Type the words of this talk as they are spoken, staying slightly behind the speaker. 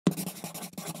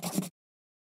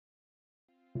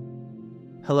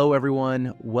Hello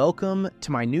everyone, welcome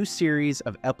to my new series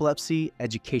of epilepsy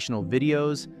educational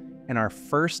videos and our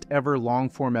first ever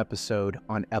long-form episode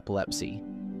on epilepsy.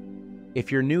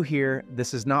 If you're new here,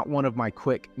 this is not one of my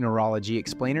quick neurology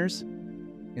explainers.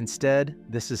 Instead,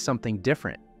 this is something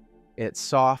different. It's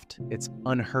soft, it's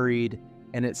unhurried,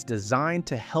 and it's designed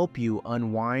to help you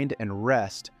unwind and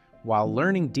rest while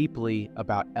learning deeply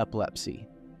about epilepsy.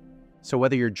 So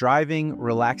whether you're driving,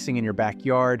 relaxing in your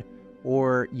backyard,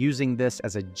 or using this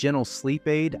as a gentle sleep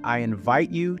aid, I invite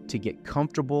you to get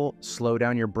comfortable, slow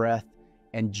down your breath,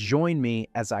 and join me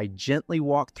as I gently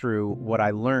walk through what I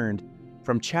learned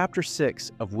from Chapter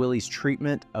 6 of Wyllie's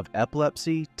treatment of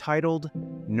epilepsy titled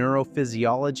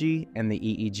Neurophysiology and the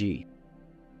EEG.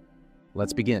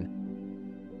 Let's begin.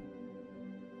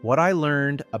 What I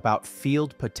learned about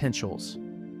field potentials.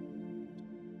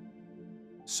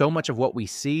 So much of what we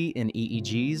see in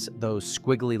EEGs, those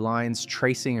squiggly lines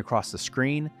tracing across the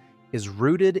screen, is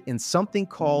rooted in something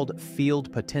called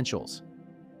field potentials.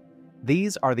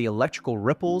 These are the electrical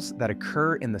ripples that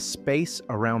occur in the space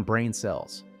around brain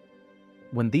cells.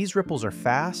 When these ripples are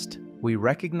fast, we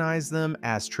recognize them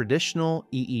as traditional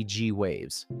EEG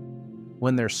waves.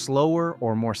 When they're slower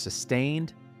or more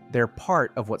sustained, they're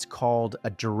part of what's called a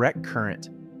direct current,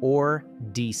 or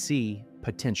DC,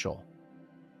 potential.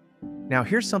 Now,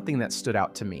 here's something that stood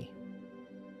out to me.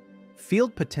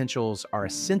 Field potentials are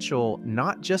essential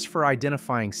not just for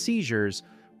identifying seizures,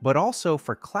 but also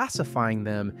for classifying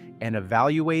them and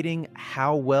evaluating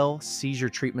how well seizure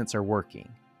treatments are working.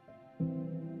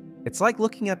 It's like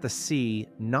looking at the sea,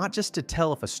 not just to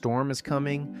tell if a storm is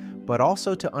coming, but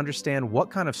also to understand what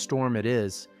kind of storm it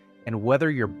is and whether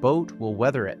your boat will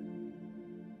weather it.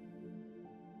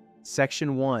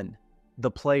 Section 1.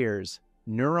 The players.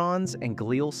 Neurons and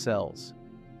glial cells.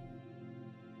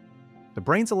 The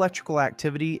brain's electrical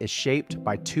activity is shaped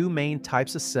by two main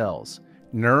types of cells,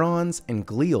 neurons and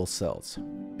glial cells.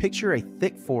 Picture a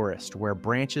thick forest where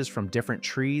branches from different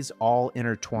trees all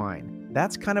intertwine.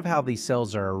 That's kind of how these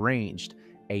cells are arranged,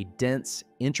 a dense,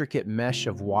 intricate mesh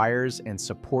of wires and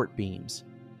support beams.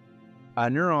 A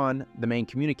neuron, the main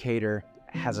communicator,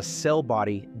 has a cell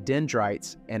body,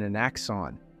 dendrites, and an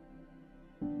axon.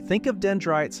 Think of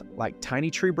dendrites like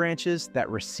tiny tree branches that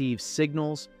receive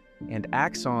signals and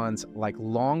axons like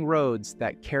long roads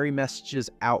that carry messages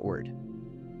outward.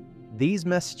 These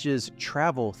messages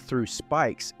travel through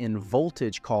spikes in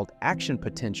voltage called action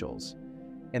potentials,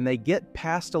 and they get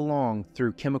passed along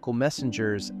through chemical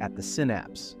messengers at the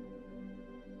synapse.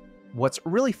 What's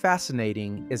really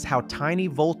fascinating is how tiny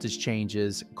voltage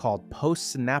changes, called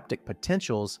postsynaptic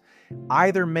potentials,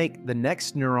 either make the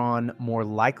next neuron more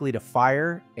likely to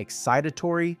fire,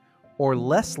 excitatory, or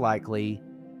less likely,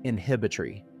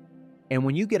 inhibitory. And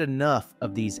when you get enough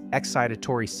of these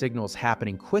excitatory signals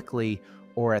happening quickly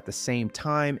or at the same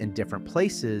time in different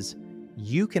places,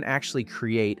 you can actually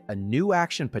create a new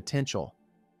action potential.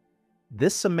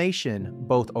 This summation,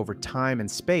 both over time and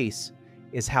space,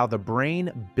 is how the brain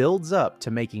builds up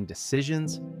to making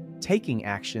decisions, taking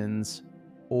actions,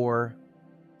 or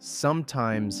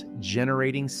sometimes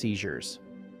generating seizures.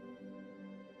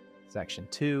 Section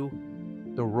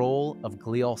 2. The role of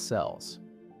glial cells.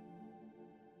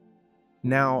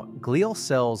 Now, glial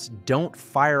cells don't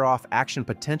fire off action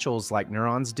potentials like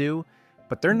neurons do,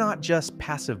 but they're not just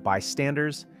passive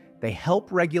bystanders. They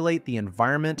help regulate the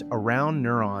environment around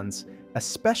neurons,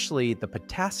 especially the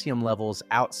potassium levels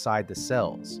outside the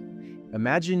cells.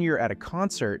 Imagine you're at a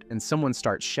concert and someone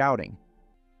starts shouting.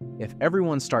 If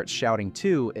everyone starts shouting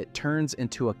too, it turns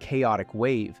into a chaotic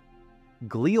wave.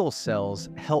 Glial cells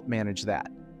help manage that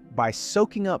by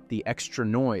soaking up the extra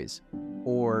noise,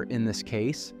 or in this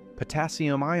case,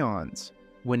 potassium ions.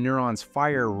 When neurons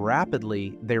fire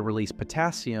rapidly, they release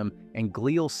potassium, and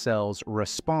glial cells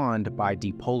respond by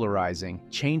depolarizing,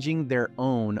 changing their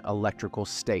own electrical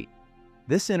state.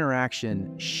 This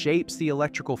interaction shapes the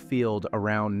electrical field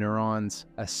around neurons,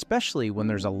 especially when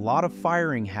there's a lot of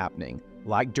firing happening,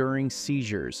 like during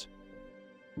seizures.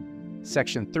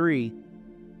 Section 3.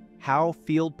 How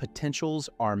field potentials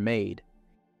are made.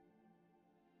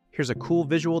 Here's a cool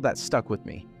visual that stuck with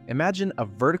me. Imagine a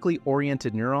vertically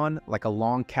oriented neuron like a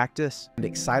long cactus. An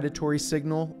excitatory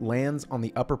signal lands on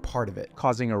the upper part of it,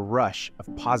 causing a rush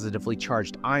of positively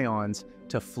charged ions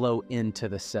to flow into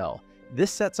the cell.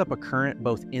 This sets up a current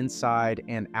both inside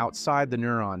and outside the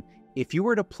neuron. If you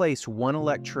were to place one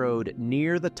electrode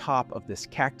near the top of this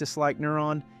cactus-like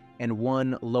neuron and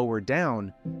one lower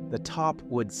down, the top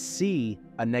would see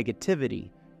a negativity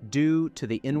due to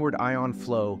the inward ion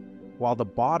flow, while the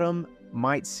bottom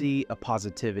might see a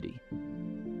positivity.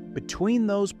 Between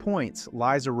those points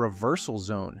lies a reversal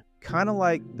zone, kind of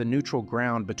like the neutral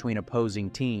ground between opposing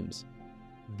teams.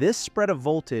 This spread of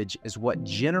voltage is what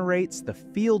generates the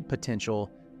field potential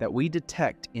that we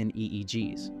detect in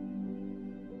EEGs.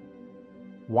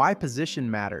 Why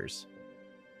position matters.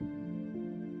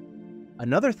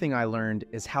 Another thing I learned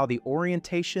is how the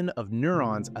orientation of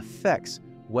neurons affects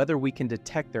whether we can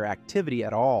detect their activity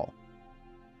at all.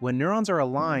 When neurons are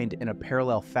aligned in a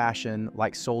parallel fashion,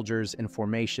 like soldiers in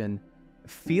formation,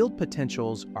 field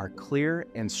potentials are clear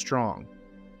and strong.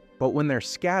 But when they're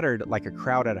scattered like a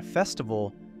crowd at a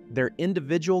festival, their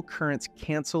individual currents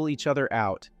cancel each other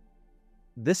out.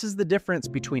 This is the difference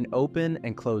between open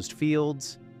and closed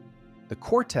fields. The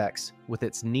cortex, with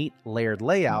its neat layered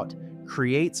layout,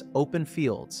 creates open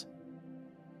fields.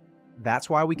 That's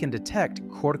why we can detect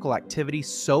cortical activity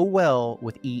so well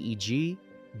with EEG.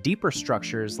 Deeper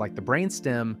structures like the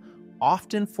brainstem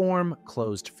often form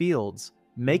closed fields,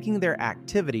 making their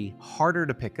activity harder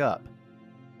to pick up.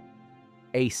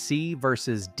 AC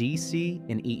versus DC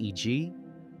in EEG.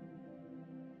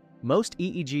 Most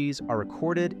EEGs are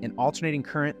recorded in alternating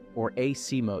current or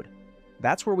AC mode.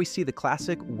 That's where we see the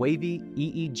classic wavy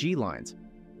EEG lines.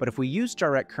 But if we use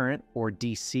direct current or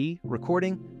DC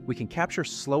recording, we can capture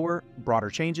slower, broader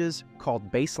changes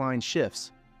called baseline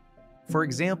shifts. For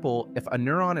example, if a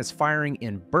neuron is firing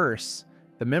in bursts,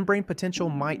 the membrane potential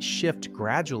might shift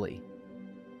gradually.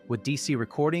 With DC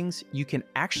recordings, you can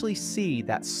actually see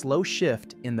that slow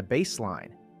shift in the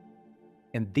baseline.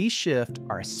 And these shifts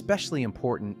are especially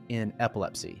important in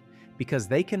epilepsy because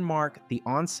they can mark the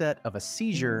onset of a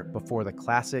seizure before the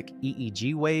classic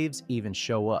EEG waves even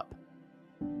show up.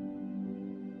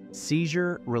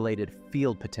 Seizure-related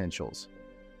field potentials.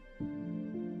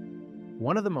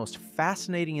 One of the most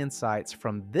fascinating insights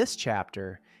from this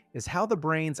chapter is how the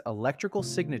brain's electrical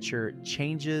signature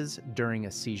changes during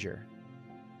a seizure.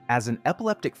 As an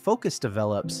epileptic focus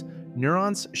develops,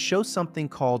 neurons show something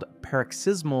called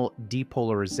paroxysmal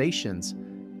depolarizations,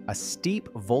 a steep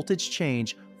voltage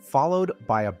change followed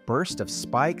by a burst of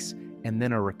spikes and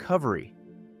then a recovery.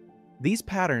 These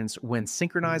patterns, when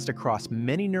synchronized across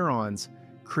many neurons,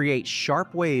 create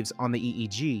sharp waves on the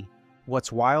EEG.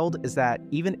 What's wild is that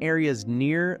even areas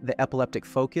near the epileptic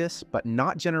focus, but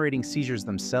not generating seizures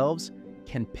themselves,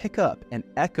 can pick up and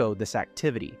echo this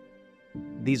activity.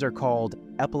 These are called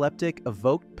epileptic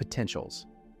evoked potentials.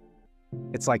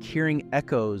 It's like hearing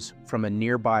echoes from a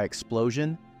nearby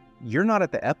explosion. You're not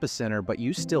at the epicenter, but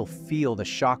you still feel the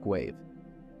shock wave.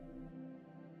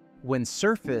 When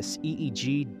surface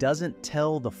EEG doesn't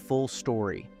tell the full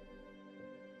story.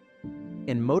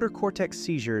 In motor cortex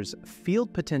seizures,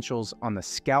 field potentials on the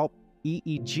scalp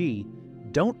EEG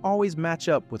don't always match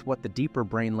up with what the deeper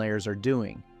brain layers are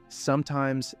doing.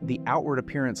 Sometimes the outward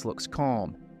appearance looks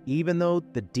calm, even though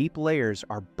the deep layers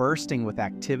are bursting with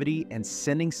activity and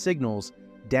sending signals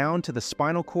down to the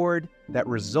spinal cord that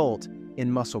result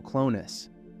in muscle clonus.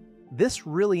 This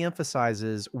really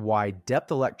emphasizes why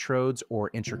depth electrodes or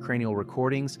intracranial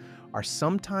recordings are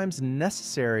sometimes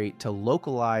necessary to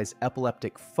localize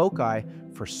epileptic foci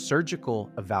for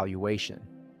surgical evaluation.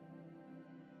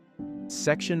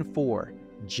 Section 4.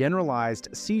 Generalized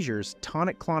seizures,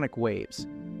 tonic-clonic waves.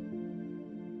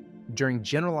 During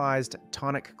generalized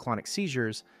tonic-clonic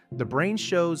seizures, the brain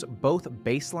shows both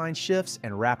baseline shifts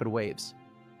and rapid waves.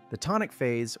 The tonic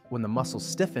phase, when the muscles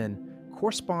stiffen,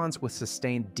 corresponds with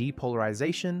sustained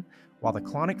depolarization, while the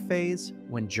clonic phase,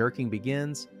 when jerking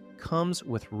begins, comes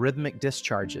with rhythmic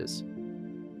discharges.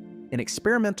 In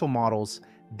experimental models,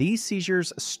 these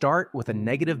seizures start with a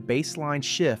negative baseline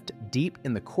shift deep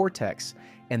in the cortex,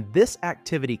 and this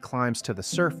activity climbs to the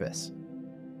surface.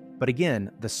 But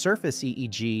again, the surface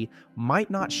EEG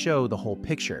might not show the whole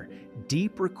picture.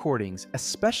 Deep recordings,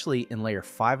 especially in layer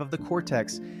 5 of the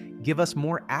cortex, give us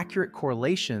more accurate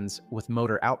correlations with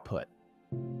motor output.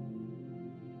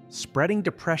 Spreading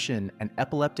depression and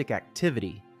epileptic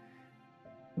activity.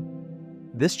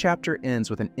 This chapter ends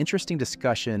with an interesting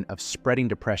discussion of spreading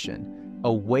depression,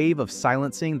 a wave of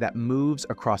silencing that moves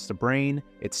across the brain.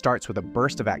 It starts with a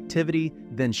burst of activity,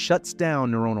 then shuts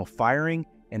down neuronal firing,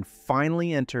 and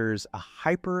finally enters a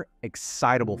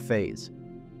hyper-excitable phase.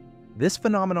 This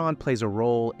phenomenon plays a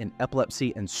role in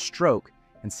epilepsy and stroke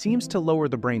and seems to lower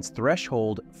the brain's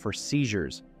threshold for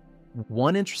seizures.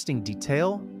 One interesting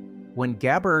detail, when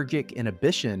GABAergic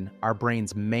inhibition, our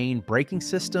brain's main braking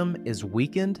system, is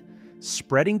weakened,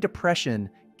 spreading depression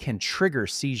can trigger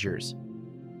seizures.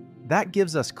 That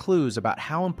gives us clues about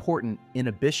how important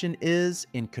inhibition is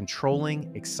in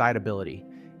controlling excitability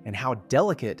and how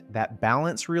delicate that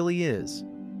balance really is.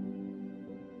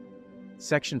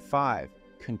 Section 5.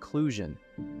 Conclusion.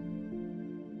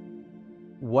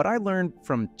 What I learned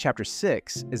from Chapter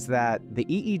 6 is that the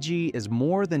EEG is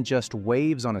more than just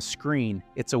waves on a screen.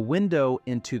 It's a window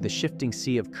into the shifting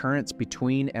sea of currents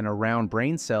between and around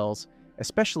brain cells,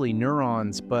 especially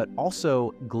neurons, but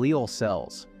also glial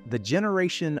cells. The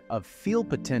generation of field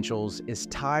potentials is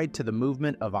tied to the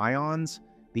movement of ions,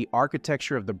 the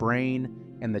architecture of the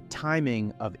brain, and the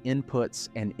timing of inputs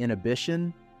and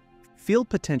inhibition. Field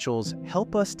potentials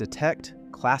help us detect,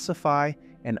 classify,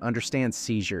 and understand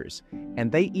seizures,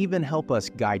 and they even help us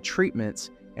guide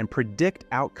treatments and predict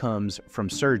outcomes from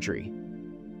surgery.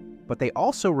 But they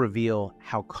also reveal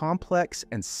how complex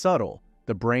and subtle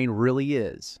the brain really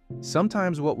is.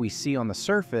 Sometimes what we see on the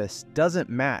surface doesn't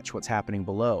match what's happening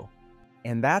below.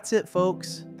 And that's it,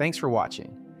 folks. Thanks for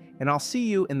watching. And I'll see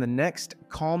you in the next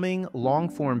calming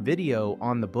long-form video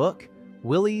on the book,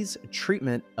 Wyllie's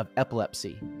Treatment of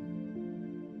Epilepsy.